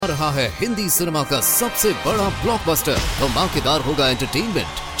रहा है हिंदी सिनेमा का सबसे बड़ा ब्लॉकबस्टर। धमाकेदार होगा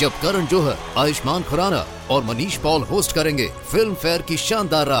एंटरटेनमेंट जब करण जौहर, आयुष्मान खुराना और मनीष पॉल होस्ट करेंगे फिल्म फेयर की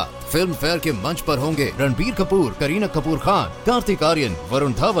शानदार रात। फिल्म फेयर के मंच पर होंगे रणबीर कपूर, करीना कपूर खान, कार्तिक आर्यन,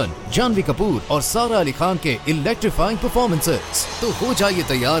 वरुण धवन, जानवी कपूर और सारा अली खान के इलेक्ट्रीफाइंग परफॉर्मेंसेस। तो हो जाइए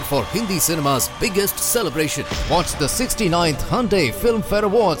तैयार for Hindi cinema's biggest celebration. Watch the 69th Hyundai Film Fair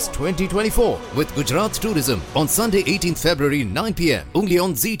Awards 2024 with Gujarat Tourism on Sunday 18th February 9 p.m. only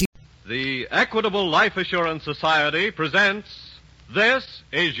on ZT. The Equitable Life Assurance Society presents This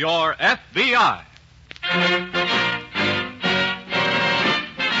is Your FBI.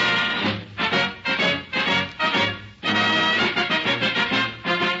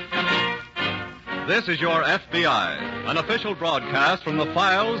 This is Your FBI, an official broadcast from the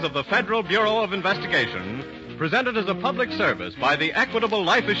files of the Federal Bureau of Investigation, presented as a public service by the Equitable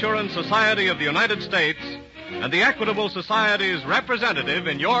Life Assurance Society of the United States and the Equitable Society's representative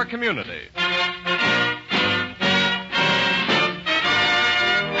in your community.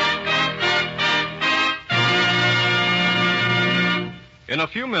 In a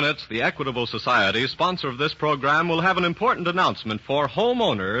few minutes, the Equitable Society, sponsor of this program, will have an important announcement for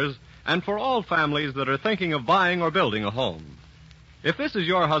homeowners and for all families that are thinking of buying or building a home. If this is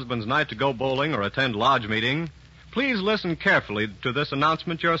your husband's night to go bowling or attend lodge meeting, please listen carefully to this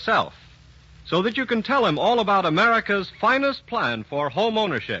announcement yourself, so that you can tell him all about America's finest plan for home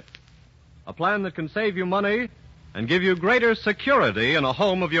ownership. A plan that can save you money and give you greater security in a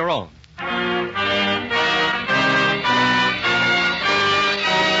home of your own.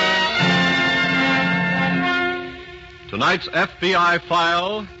 Tonight's FBI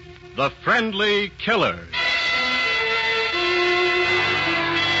file, The Friendly Killers.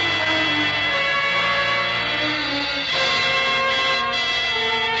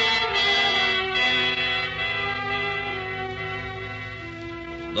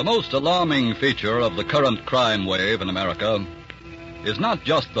 The most alarming feature of the current crime wave in America is not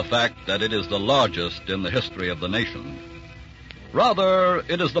just the fact that it is the largest in the history of the nation. Rather,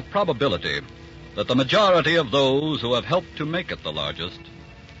 it is the probability that the majority of those who have helped to make it the largest,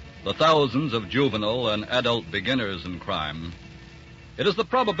 the thousands of juvenile and adult beginners in crime, it is the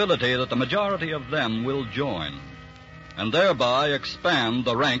probability that the majority of them will join and thereby expand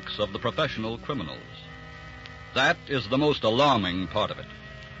the ranks of the professional criminals. That is the most alarming part of it.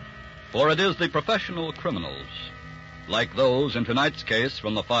 For it is the professional criminals, like those in tonight's case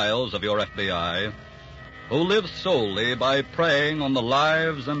from the files of your FBI, who live solely by preying on the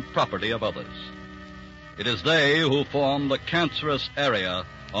lives and property of others. It is they who form the cancerous area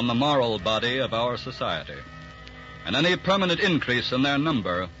on the moral body of our society. And any permanent increase in their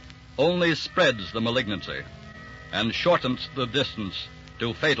number only spreads the malignancy and shortens the distance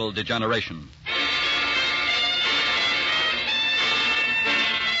to fatal degeneration.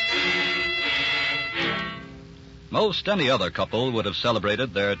 Most any other couple would have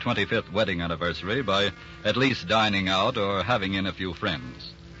celebrated their 25th wedding anniversary by at least dining out or having in a few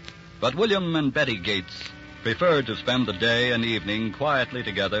friends. But William and Betty Gates preferred to spend the day and evening quietly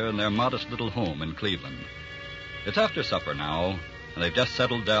together in their modest little home in Cleveland. It's after supper now, and they've just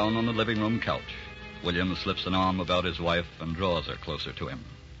settled down on the living room couch. William slips an arm about his wife and draws her closer to him.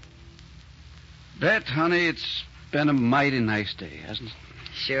 Bet, honey, it's been a mighty nice day, hasn't it?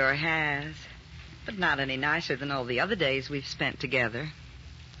 Sure has. But not any nicer than all the other days we've spent together.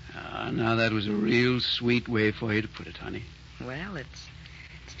 Now that was a real sweet way for you to put it, honey. Well, it's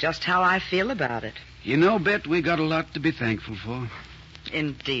just how I feel about it. You know, Bet, we got a lot to be thankful for.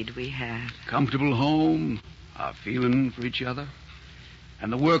 Indeed we have. Comfortable home, our feeling for each other.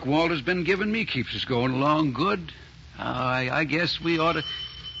 And the work Walter's been giving me keeps us going along good. I guess we ought to...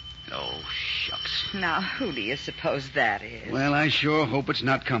 Oh, shucks. Now, who do you suppose that is? Well, I sure hope it's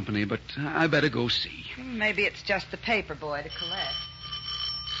not company, but I better go see. Maybe it's just the paper boy to collect.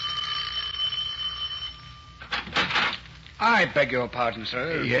 I beg your pardon,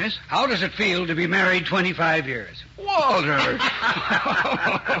 sir. Yes? How does it feel to be married 25 years? Walter!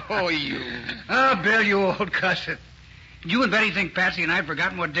 Oh, you... Bill, you old cusset. You and Betty think Patsy and I have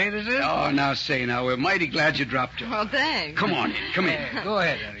forgotten what day this is? Oh, now, say, now, we're mighty glad you dropped in. Well, thanks. Come on in, come in. Go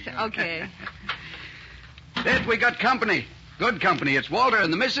ahead, Eddie. Okay. Bet we got company. Good company. It's Walter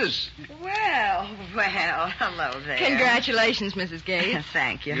and the missus. Well, hello there. Congratulations, Mrs. Gates.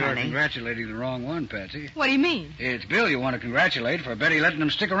 Thank you, You're honey. congratulating the wrong one, Patsy. What do you mean? It's Bill you want to congratulate for Betty letting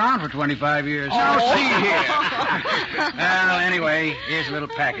him stick around for 25 years. Now, see here. Well, anyway, here's a little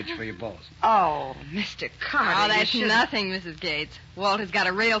package for you both. Oh, Mr. Carter. Oh, you that's shouldn't- nothing, Mrs. Gates. Walter's got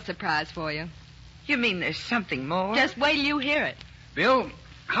a real surprise for you. You mean there's something more? Just wait till you hear it. Bill,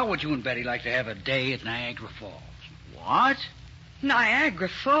 how would you and Betty like to have a day at Niagara Falls? What? Niagara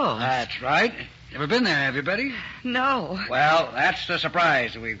Falls. That's right. Ever been there, have you, Betty? No. Well, that's the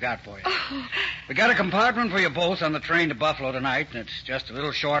surprise that we've got for you. Oh, We got a compartment for you both on the train to Buffalo tonight, and it's just a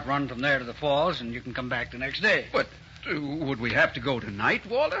little short run from there to the falls, and you can come back the next day. But would we have to go tonight,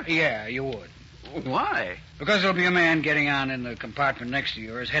 Walter? Yeah, you would. Why? Because there'll be a man getting on in the compartment next to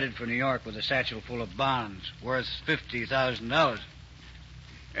yours, headed for New York with a satchel full of bonds worth $50,000.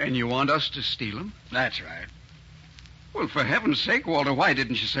 And you want us to steal them? That's right. Well, for heaven's sake, Walter, why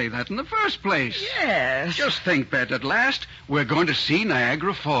didn't you say that in the first place? yes. Just think, Bet, at last, we're going to see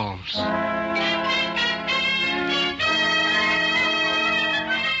Niagara Falls.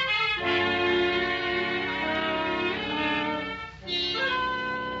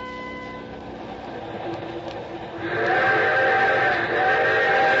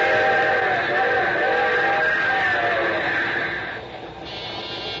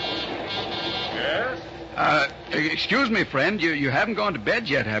 Excuse me, friend. You haven't gone to bed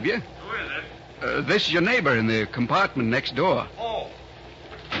yet, have you? Who is it? This is your neighbor in the compartment next door. Oh.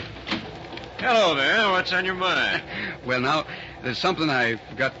 Hello there. What's on your mind? Well, now, there's something I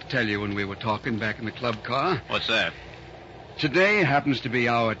forgot to tell you when we were talking back in the club car. What's that? Today happens to be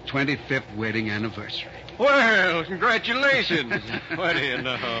our 25th wedding anniversary. Well, congratulations. What do you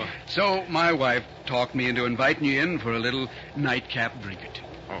know? So my wife talked me into inviting you in for a little nightcap drink or two.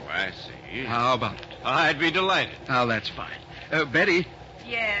 Oh, I see. How about it? I'd be delighted. Oh, that's fine. Betty,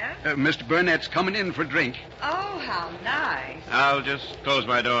 Yes? Mr. Burnett's coming in for a drink. Oh, how nice. I'll just close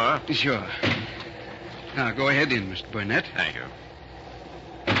my door. Sure. Now, go ahead in, Mr. Burnett. Thank you.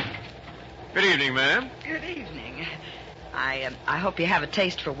 Good evening, ma'am. Good evening. I hope you have a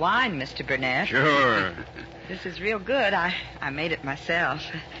taste for wine, Mr. Burnett. Sure. This is real good. I made it myself.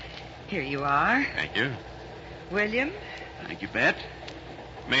 Here you are. Thank you. William? Thank you, Bet.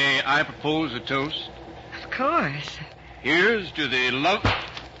 May I propose a toast? Of course. Here's to the love...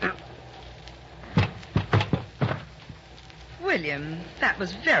 William, that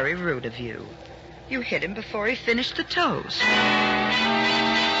was very rude of you. You hit him before he finished the toast.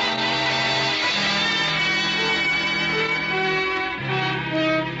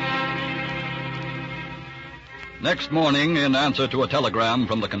 Next morning, in answer to a telegram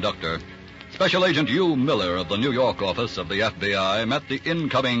from the conductor, Special Agent Hugh Miller of the New York office of the FBI met the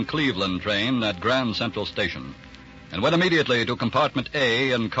incoming Cleveland train at Grand Central Station and went immediately to compartment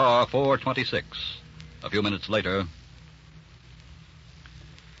A in car 426. A few minutes later...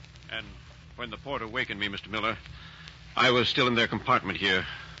 And when the porter wakened me, Mr. Miller, I was still in their compartment here.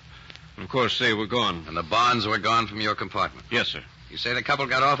 And of course, they were gone. And the bonds were gone from your compartment? Yes, sir. You say the couple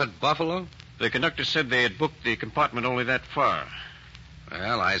got off at Buffalo? The conductor said they had booked the compartment only that far.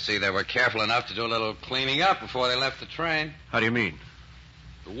 Well, I see they were careful enough to do a little cleaning up before they left the train. How do you mean?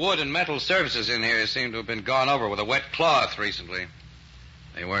 The wood and metal surfaces in here seem to have been gone over with a wet cloth recently.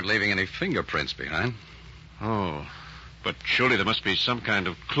 They weren't leaving any fingerprints behind. Oh, but surely there must be some kind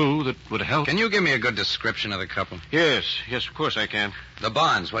of clue that would help. Can you give me a good description of the couple? Yes, of course I can. The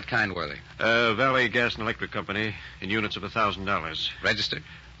bonds, what kind were they? Valley Gas and Electric Company in units of $1,000. Registered?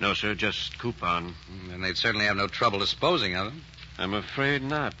 No, sir, just coupon. And they'd certainly have no trouble disposing of them. I'm afraid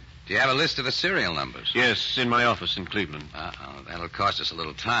not. Do you have a list of the serial numbers? Yes, in my office in Cleveland. That'll cost us a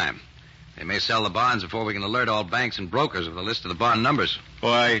little time. They may sell the bonds before we can alert all banks and brokers of the list of the bond numbers.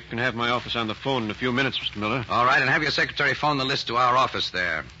 Oh, I can have my office on the phone in a few minutes, Mr. Miller. All right, and have your secretary phone the list to our office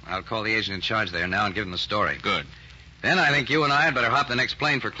there. I'll call the agent in charge there now and give him the story. Good. Then I think you and I had better hop the next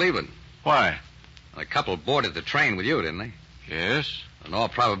plane for Cleveland. Why? The couple boarded the train with you, didn't they? Yes. In all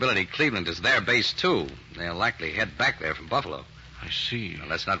probability, Cleveland is their base, too. They'll likely head back there from Buffalo. I see. Now,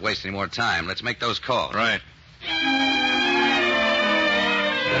 let's not waste any more time. Let's make those calls. Right.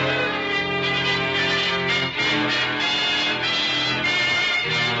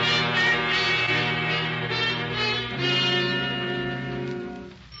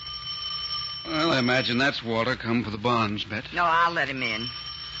 Well, I imagine that's Walter come for the bonds, Bet. No, I'll let him in.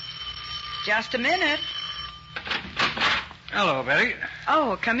 Just a minute. Hello, Betty.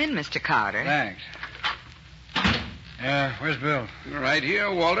 Oh, come in, Mr. Carter. Thanks. Where's Bill? Right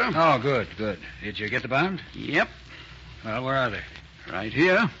here, Walter. Oh, good. Did you get the bond? Yep. Well, where are they? Right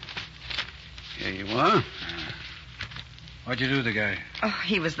here. Here you are. What'd you do to the guy? Oh,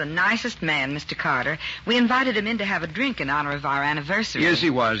 he was the nicest man, Mr. Carter. We invited him in to have a drink in honor of our anniversary. Yes,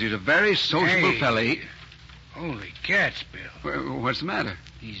 he was. He's a very sociable fella. Holy cats, Bill. What's the matter?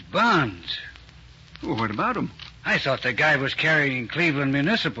 These bonds. Well, what about him? I thought the guy was carrying Cleveland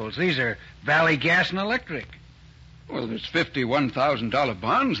municipals. These are Valley Gas and Electric. Well, there's $51,000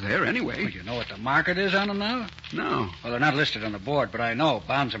 bonds there anyway. Well, you know what the market is on them now? No. Well, they're not listed on the board, but I know.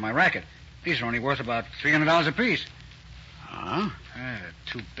 Bonds are my racket. These are only worth about $300 apiece. Huh?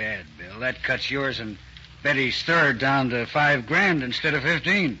 Too bad, Bill. That cuts yours and Betty's third down to $5,000 instead of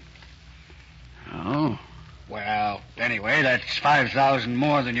 15. Oh. Well, anyway, that's $5,000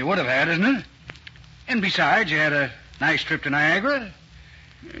 more than you would have had, isn't it? And besides, you had a nice trip to Niagara.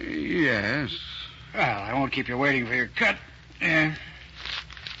 Yes. Well, I won't keep you waiting for your cut. Yeah.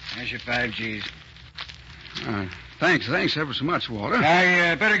 There's your 5 G's. Thanks ever so much, Walter.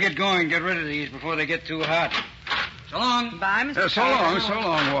 I better get going. Get rid of these before they get too hot. So long. Bye, Mr. So Carter.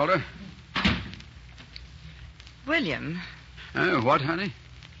 long, Walter. William, What, honey?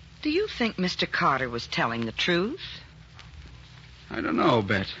 do you think Mr. Carter was telling the truth? I don't know,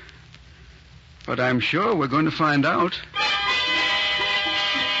 Bet. But I'm sure we're going to find out.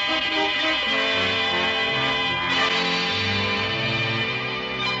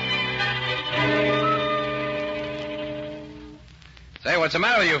 Say, what's the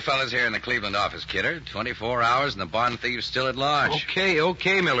matter with you fellas here in the Cleveland office, Kidder? 24 hours and the bond thief's still at large.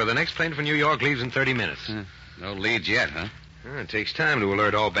 Okay, Miller. The next plane from New York leaves in 30 minutes. No leads yet, huh? It takes time to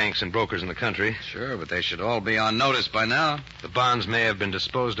alert all banks and brokers in the country. Sure, but they should all be on notice by now. The bonds may have been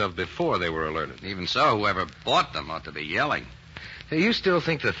disposed of before they were alerted. Even so, whoever bought them ought to be yelling. Hey, you still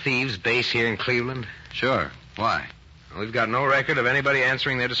think the thieves base here in Cleveland? Sure. Why? Well, we've got no record of anybody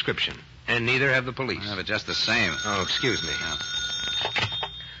answering their description, and neither have the police. Yeah, but just the same. Oh, excuse me.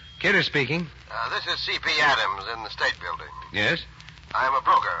 Kidder speaking. This is C.P. Adams in the State Building. Yes? I am a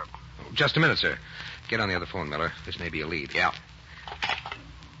broker. Just a minute, sir. Get on the other phone, Miller. This may be a lead. Yeah.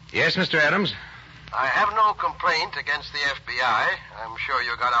 Yes, Mr. Adams? I have no complaint against the FBI. I'm sure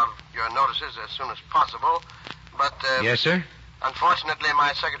you got out your notices as soon as possible. But, Yes, sir? Unfortunately,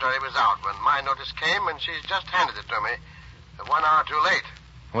 my secretary was out when my notice came, and she's just handed it to me 1 hour too late.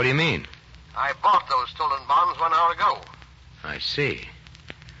 What do you mean? I bought those stolen bonds 1 hour ago. I see.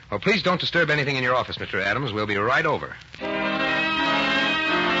 Well, please don't disturb anything in your office, Mr. Adams. We'll be right over.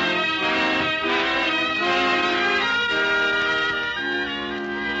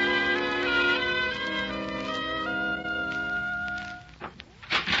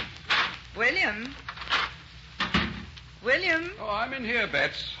 William? William? Oh, I'm in here,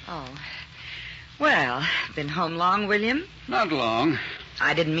 Bets. Oh. Well, been home long, William? Not long.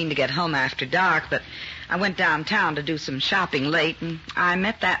 I didn't mean to get home after dark, but I went downtown to do some shopping late, and I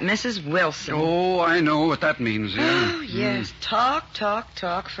met that Mrs. Wilson. Oh, I know what that means, yeah. Oh, yes. Talk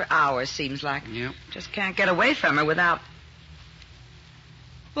for hours, seems like. Yep. Just can't get away from her without...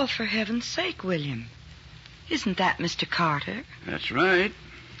 Well, for heaven's sake, William. Isn't that Mr. Carter? That's right.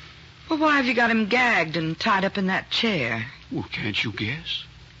 Well, why have you got him gagged and tied up in that chair? Well, can't you guess?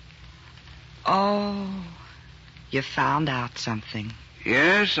 Oh, you found out something.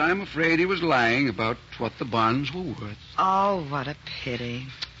 Yes, I'm afraid he was lying about what the bonds were worth. Oh, what a pity.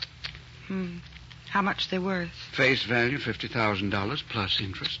 How much they're worth? Face value, $50,000 plus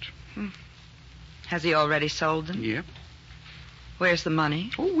interest. Has he already sold them? Yep. Where's the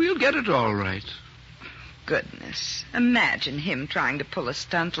money? Oh, we'll get it all right. Goodness. Imagine him trying to pull a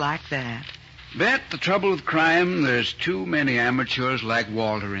stunt like that. Bet the trouble with crime, there's too many amateurs like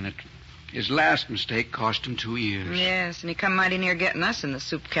Walter in it. His last mistake cost him 2 years. Yes, and he come mighty near getting us in the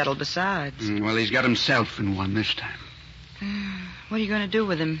soup kettle besides. Well, he's got himself in one this time. What are you going to do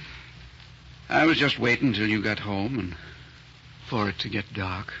with him? I was just waiting till you got home and for it to get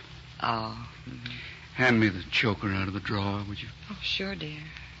dark. Oh. Hand me the choker out of the drawer, would you? Oh, sure, dear.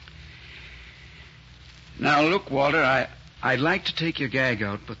 Now, look, Walter, I'd like to take your gag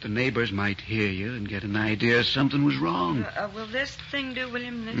out, but the neighbors might hear you and get an idea something was wrong. Will this thing do,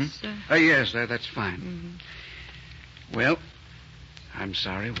 William? This, Yes, that's fine. Well, I'm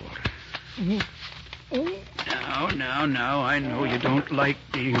sorry, Walter. Now, I know you don't like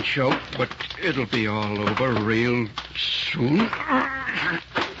being choked, but it'll be all over real soon.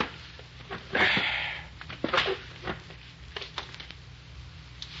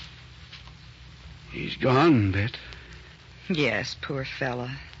 He's gone, Bet. Yes, poor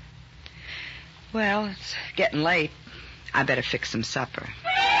fella. Well, it's getting late. I better fix some supper.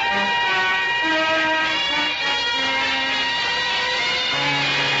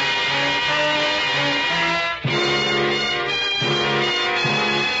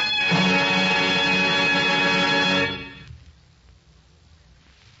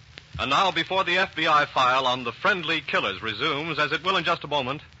 And now, before the FBI file on the friendly killers resumes, as it will in just a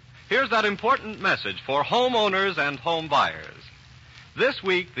moment, here's that important message for homeowners and home buyers. This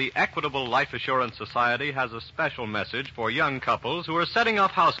week, the Equitable Life Assurance Society has a special message for young couples who are setting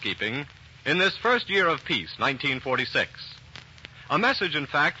up housekeeping in this first year of peace, 1946. A message, in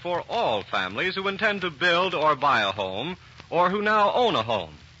fact, for all families who intend to build or buy a home, or who now own a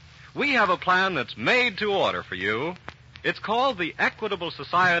home. We have a plan that's made to order for you. It's called the Equitable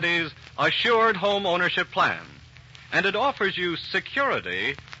Society's Assured Home Ownership Plan, and it offers you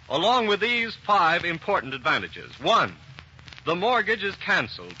security along with these 5 important advantages. 1, the mortgage is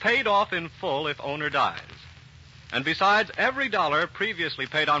canceled, paid off in full if owner dies. And besides, every dollar previously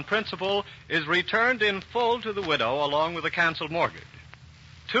paid on principal is returned in full to the widow along with the canceled mortgage.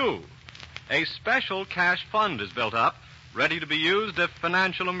 2, a special cash fund is built up, ready to be used if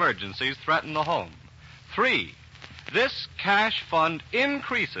financial emergencies threaten the home. 3, this cash fund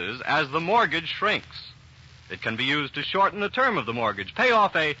increases as the mortgage shrinks. It can be used to shorten the term of the mortgage, pay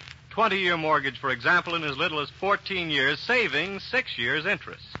off a 20-year mortgage, for example, in as little as 14 years, saving 6 years'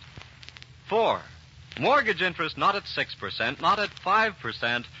 interest. 4, mortgage interest not at 6%, not at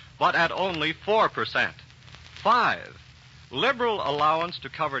 5%, but at only 4%. 5, liberal allowance to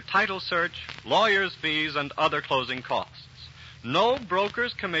cover title search, lawyer's fees, and other closing costs. No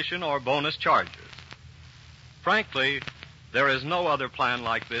broker's commission or bonus charges. Frankly, there is no other plan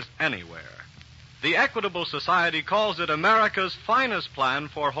like this anywhere. The Equitable Society calls it America's finest plan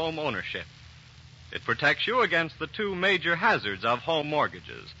for home ownership. It protects you against the 2 major hazards of home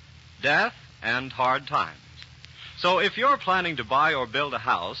mortgages, death and hard times. So if you're planning to buy or build a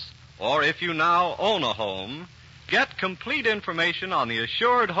house, or if you now own a home, get complete information on the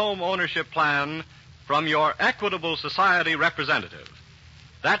Assured Home Ownership Plan from your Equitable Society representative.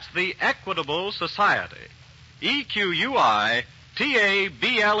 That's the Equitable Society. EQUITABLE.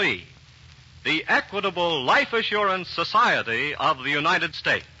 The Equitable Life Assurance Society of the United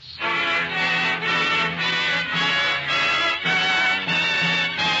States.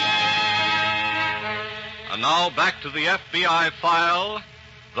 And now back to the FBI file,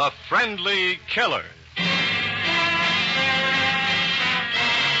 The Friendly Killer.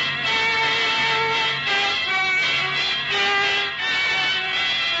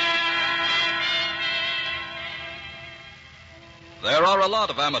 There are a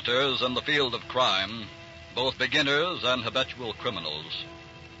lot of amateurs in the field of crime, both beginners and habitual criminals,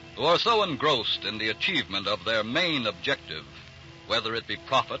 who are so engrossed in the achievement of their main objective, whether it be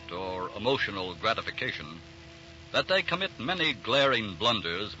profit or emotional gratification, that they commit many glaring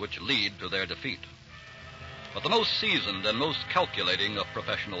blunders which lead to their defeat. But the most seasoned and most calculating of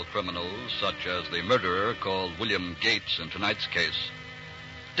professional criminals, such as the murderer called William Gates in tonight's case,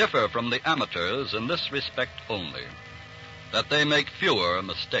 differ from the amateurs in this respect only, that they make fewer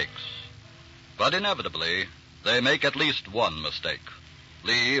mistakes. But inevitably, they make at least one mistake,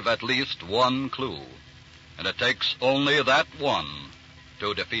 leave at least one clue, and it takes only that one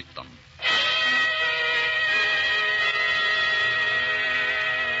to defeat them.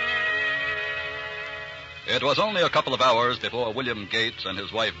 It was only a couple of hours before William Gates and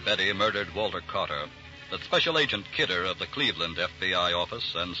his wife Betty murdered Walter Carter that Special Agent Kidder of the Cleveland FBI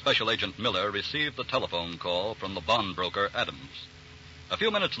office and Special Agent Miller received the telephone call from the bond broker Adams. A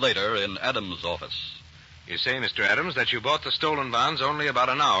few minutes later, in Adams' office. You say, Mr. Adams, that you bought the stolen bonds only about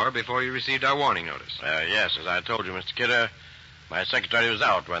an hour before you received our warning notice. Yes, as I told you, Mr. Kidder, my secretary was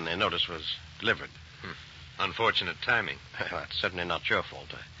out when the notice was delivered. Unfortunate timing. That's certainly not your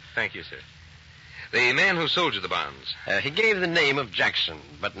fault. Thank you, sir. The man who sold you the bonds. He gave the name of Jackson,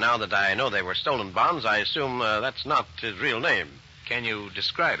 but now that I know they were stolen bonds, I assume that's not his real name. Can you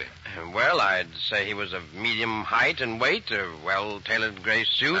describe him? Well, I'd say he was of medium height and weight, a well-tailored gray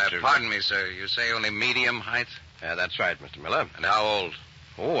suit. Pardon me, sir. You say only medium height? That's right, Mr. Miller. And how old?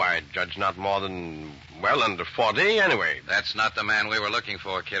 Oh, I'd judge not more than, under 40 anyway. That's not the man we were looking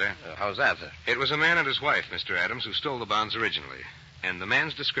for, Kidder. How's that, sir? It was a man and his wife, Mr. Adams, who stole the bonds originally. And the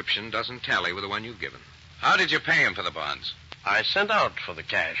man's description doesn't tally with the one you've given. How did you pay him for the bonds? I sent out for the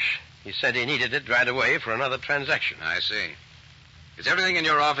cash. He said he needed it right away for another transaction. I see. Is everything in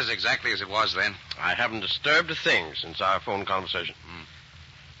your office exactly as it was then? I haven't disturbed a thing since our phone conversation.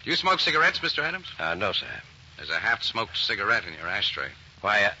 Do you smoke cigarettes, Mr. Adams? No, sir. There's a half-smoked cigarette in your ashtray.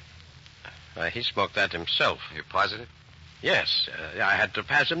 Why, he smoked that himself. You're positive? Yes. I had to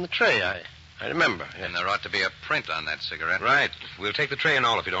pass him the tray. I remember. Yes. And there ought to be a print on that cigarette. Right. We'll take the tray and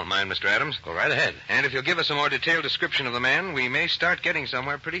all if you don't mind, Mr. Adams. Go right ahead. And if you'll give us a more detailed description of the man, we may start getting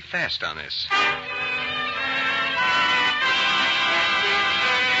somewhere pretty fast on this.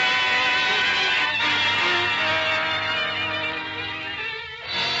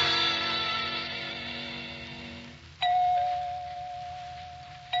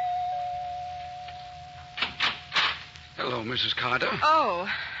 Hello, Mrs. Carter. Oh,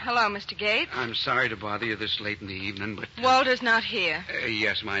 hello, Mr. Gates. I'm sorry to bother you this late in the evening, but... Walter's not here.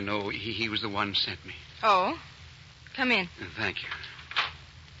 Yes, I know. He was the one who sent me. Oh? Come in. Thank you.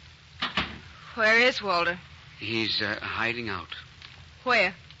 Where is Walter? He's hiding out.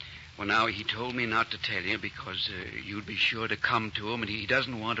 Where? Well, now, he told me not to tell you because you'd be sure to come to him, and he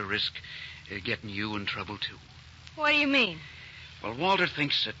doesn't want to risk getting you in trouble, too. What do you mean? Well, Walter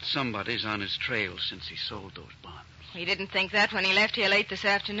thinks that somebody's on his trail since he sold those bonds. He didn't think that when he left here late this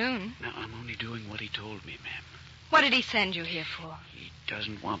afternoon. Now, I'm only doing what he told me, ma'am. What did he send you here for? He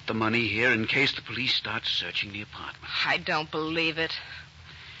doesn't want the money here in case the police start searching the apartment. I don't believe it.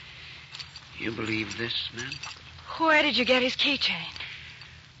 You believe this, ma'am? Where did you get his keychain?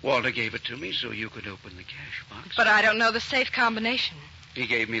 Walter gave it to me so you could open the cash box. But I don't know the safe combination. He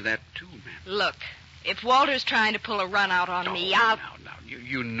gave me that, too, ma'am. Look, if Walter's trying to pull a run out on me, I'll... Now,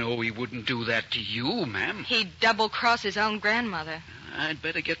 you know he wouldn't do that to you, ma'am. He'd double-cross his own grandmother. I'd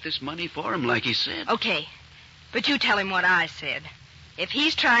better get this money for him, like he said. Okay, but you tell him what I said. If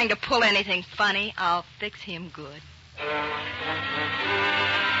he's trying to pull anything funny, I'll fix him good.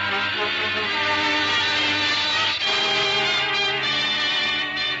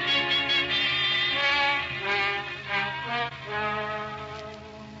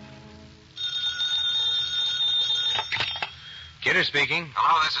 Kidder speaking.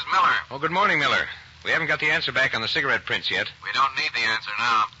 Hello, this is Miller. Oh, good morning, Miller. We haven't got the answer back on the cigarette prints yet. We don't need the answer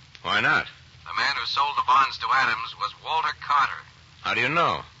now. Why not? The man who sold the bonds to Adams was Walter Carter. How do you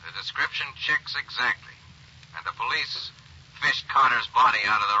know? The description checks exactly. And the police fished Carter's body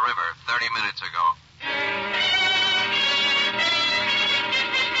out of the river 30 minutes ago.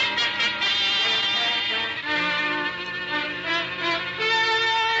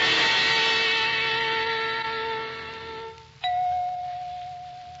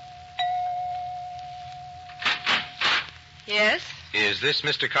 Yes? Is this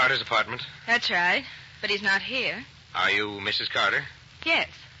Mr. Carter's apartment? That's right. But he's not here. Are you Mrs. Carter? Yes.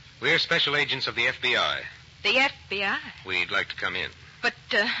 We're special agents of the FBI. The FBI? We'd like to come in. But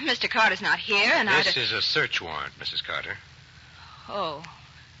Mr. Carter's not here, and This is a search warrant, Mrs. Carter. Oh,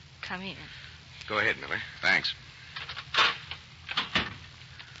 come in. Go ahead, Miller. Thanks.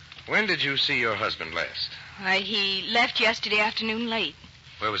 When did you see your husband last? Why, he left yesterday afternoon late.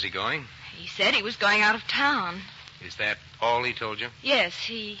 Where was he going? He said he was going out of town. Is that all he told you? Yes,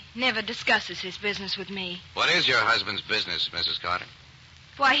 he never discusses his business with me. What is your husband's business, Mrs. Carter?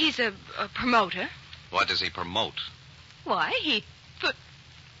 Why, he's a promoter. What does he promote? Why, But,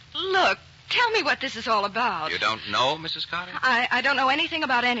 look, tell me what this is all about. You don't know, Mrs. Carter? I don't know anything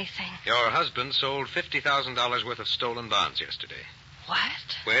about anything. Your husband sold $50,000 worth of stolen bonds yesterday. What?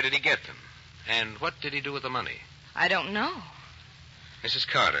 Where did he get them? And what did he do with the money? I don't know. Mrs.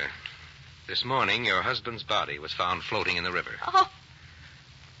 Carter, this morning your husband's body was found floating in the river. Oh.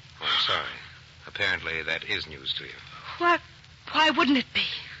 I'm sorry. Apparently that is news to you. What? Why wouldn't it be?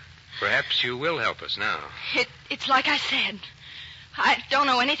 Perhaps you will help us now. It's like I said. I don't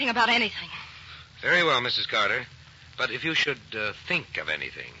know anything about anything. Very well, Mrs. Carter. But if you should think of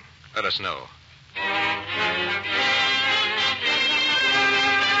anything, let us know.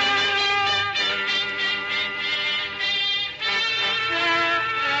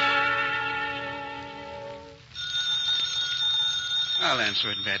 I'll answer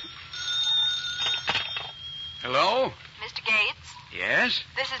it, Bet. Hello? Mr. Gates? Yes?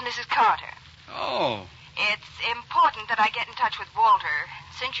 This is Mrs. Carter. Oh. It's important that I get in touch with Walter,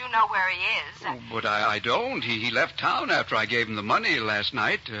 since you know where he is. Oh, but I don't. He left town after I gave him the money last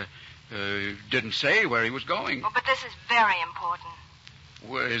night. Didn't say where he was going. Oh, but this is very important.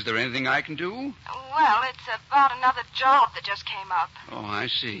 Well, is there anything I can do? Well, it's about another job that just came up. Oh, I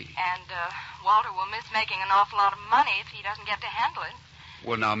see. And Walter will miss making an awful lot of money if he doesn't get to handle it.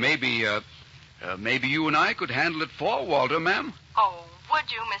 Well, now, maybe you and I could handle it for Walter, ma'am. Oh,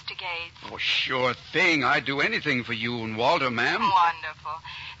 would you, Mr. Gates? Oh, sure thing. I'd do anything for you and Walter, ma'am. Wonderful.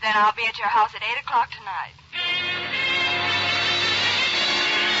 Then I'll be at your house at 8 o'clock tonight.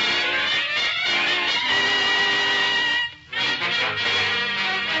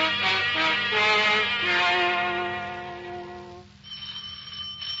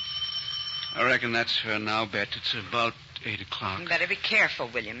 I reckon that's her now, Bet. It's about 8 o'clock. You better be careful,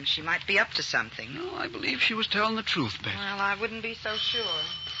 William. She might be up to something. No, I believe she was telling the truth, Bet. Well, I wouldn't be so sure.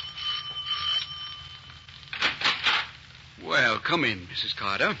 Well, come in, Mrs.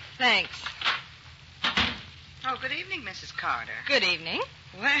 Carter. Thanks. Oh, good evening, Mrs. Carter. Good evening.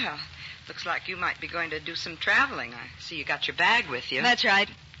 Well, looks like you might be going to do some traveling. I see you got your bag with you. That's right.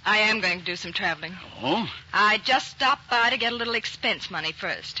 I am going to do some traveling. Oh? I just stopped by to get a little expense money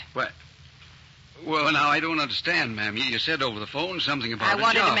first. What? Well, now, I don't understand, ma'am. You said over the phone something about I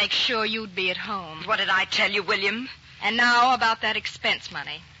wanted a job. to make sure you'd be at home. What did I tell you, William? And now about that expense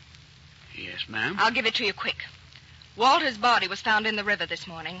money. Yes, ma'am. I'll give it to you quick. Walter's body was found in the river this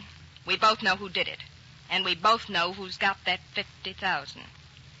morning. We both know who did it. And we both know who's got that $50,000.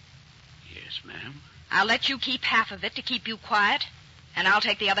 Yes, ma'am. I'll let you keep half of it to keep you quiet, and I'll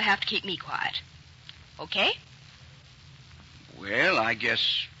take the other half to keep me quiet. Okay? Well, I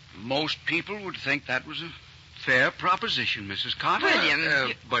guess most people would think that was a fair proposition, Mrs. Carter.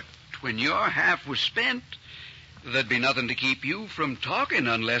 William, But when your half was spent, there'd be nothing to keep you from talking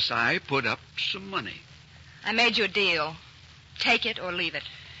unless I put up some money. I made you a deal. Take it or leave it.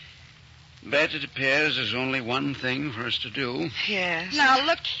 Bet it appears there's only one thing for us to do. Yes. Now,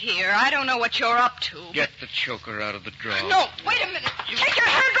 look here. I don't know what you're up to. Get the choker out of the drawer. No, wait a minute. Take your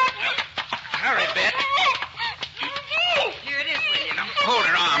hand off. Hurry, Bet. Here it is, William. Hold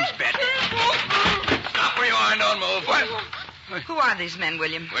her arms, Bet. Stop where you are and don't move. What? Who are these men,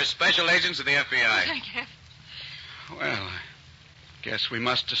 William? We're special agents of the FBI. Well, I guess we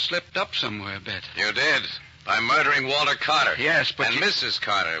must have slipped up somewhere, Bet. You did. By murdering Walter Carter. Yes, but And Mrs.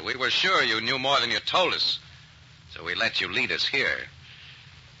 Carter. We were sure you knew more than you told us. So we let you lead us here.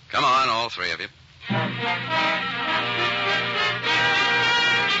 Come on, all three of you.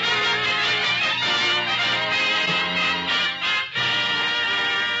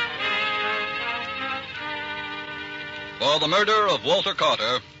 For the murder of Walter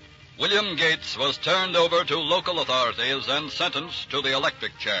Carter, William Gates was turned over to local authorities and sentenced to the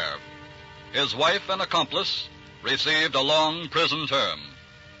electric chair. His wife and accomplice received a long prison term,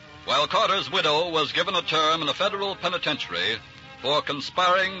 while Carter's widow was given a term in a federal penitentiary for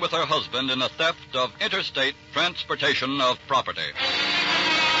conspiring with her husband in a theft of interstate transportation of property.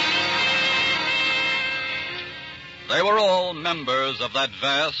 They were all members of that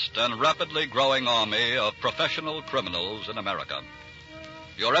vast and rapidly growing army of professional criminals in America.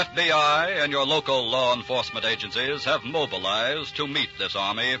 Your FBI and your local law enforcement agencies have mobilized to meet this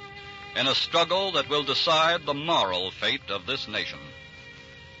army in a struggle that will decide the moral fate of this nation.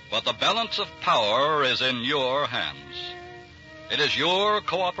 But the balance of power is in your hands. It is your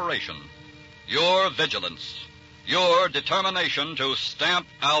cooperation, your vigilance, your determination to stamp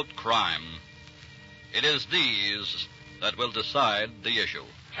out crime. It is these that will decide the issue.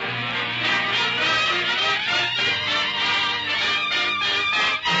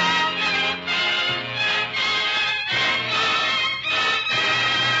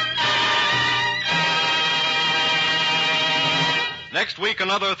 Next week,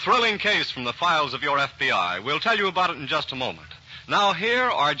 another thrilling case from the files of your FBI. We'll tell you about it in just a moment. Now, here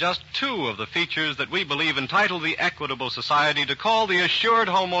are just two of the features that we believe entitle the Equitable Society to call the Assured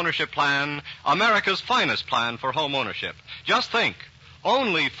Home Ownership Plan America's finest plan for home ownership. Just think,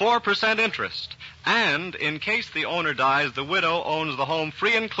 only 4% interest. And in case the owner dies, the widow owns the home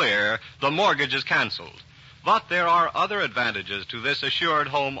free and clear. The mortgage is canceled. But there are other advantages to this Assured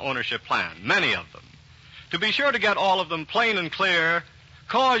Home Ownership Plan, many of them. To be sure to get all of them plain and clear,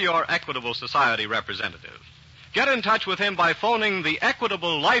 call your Equitable Society representative. Get in touch with him by phoning the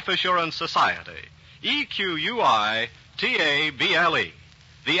Equitable Life Assurance Society, EQUITABLE,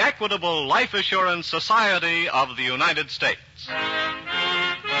 the Equitable Life Assurance Society of the United States.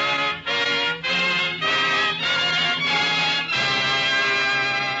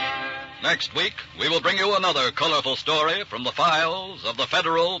 Next week, we will bring you another colorful story from the files of the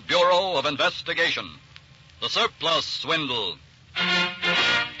Federal Bureau of Investigation. The Surplus Swindle.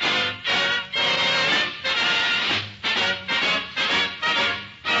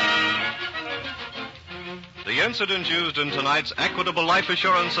 The incidents used in tonight's Equitable Life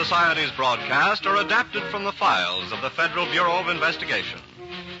Assurance Society's broadcast are adapted from the files of the Federal Bureau of Investigation.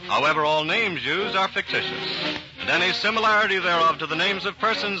 However, all names used are fictitious, and any similarity thereof to the names of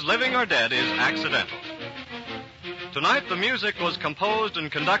persons living or dead is accidental. Tonight, the music was composed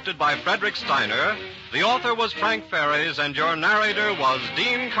and conducted by Frederick Steiner. The author was Frank Ferries, and your narrator was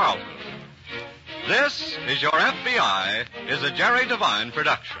Dean Carlton. This is Your FBI is a Jerry Devine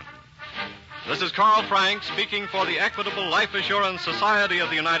production. This is Carl Frank speaking for the Equitable Life Assurance Society of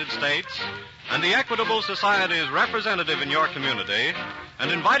the United States and the Equitable Society's representative in your community,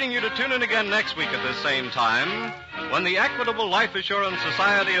 and inviting you to tune in again next week at this same time when the Equitable Life Assurance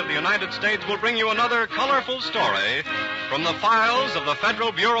Society of the United States will bring you another colorful story from the files of the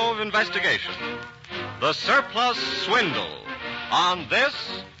Federal Bureau of Investigation. The Surplus Swindle on This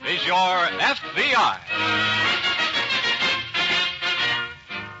is Your FBI.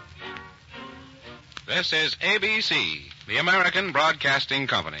 This is ABC, the American Broadcasting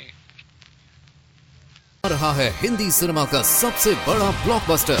Company. आ रहा है Hindi cinema का सबसे बड़ा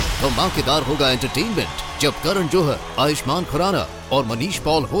blockbuster धमाकेदार होगा entertainment जब करण जौहर, आयुष्मान खुराना और Manish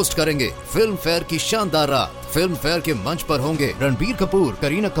Paul host करेंगे फिल्म फेयर की शानदार रात। फिल्म फेयर के मंच पर होंगे रणबीर कपूर,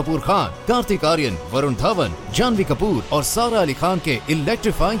 करीना कपूर खान, कार्तिक आर्यन, वरुण धवन, जानवी कपूर और सारा अली खान के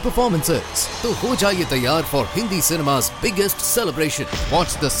इलेक्ट्रीफाइंग परफॉर्मेंसेस। तो हो जाइए तैयार for Hindi cinema's biggest celebration.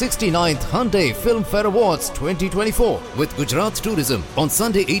 Watch the 69th Hyundai Film Fair Awards 2024 with Gujarat Tourism on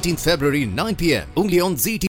Sunday 18th February 9 p.m. only on ZT.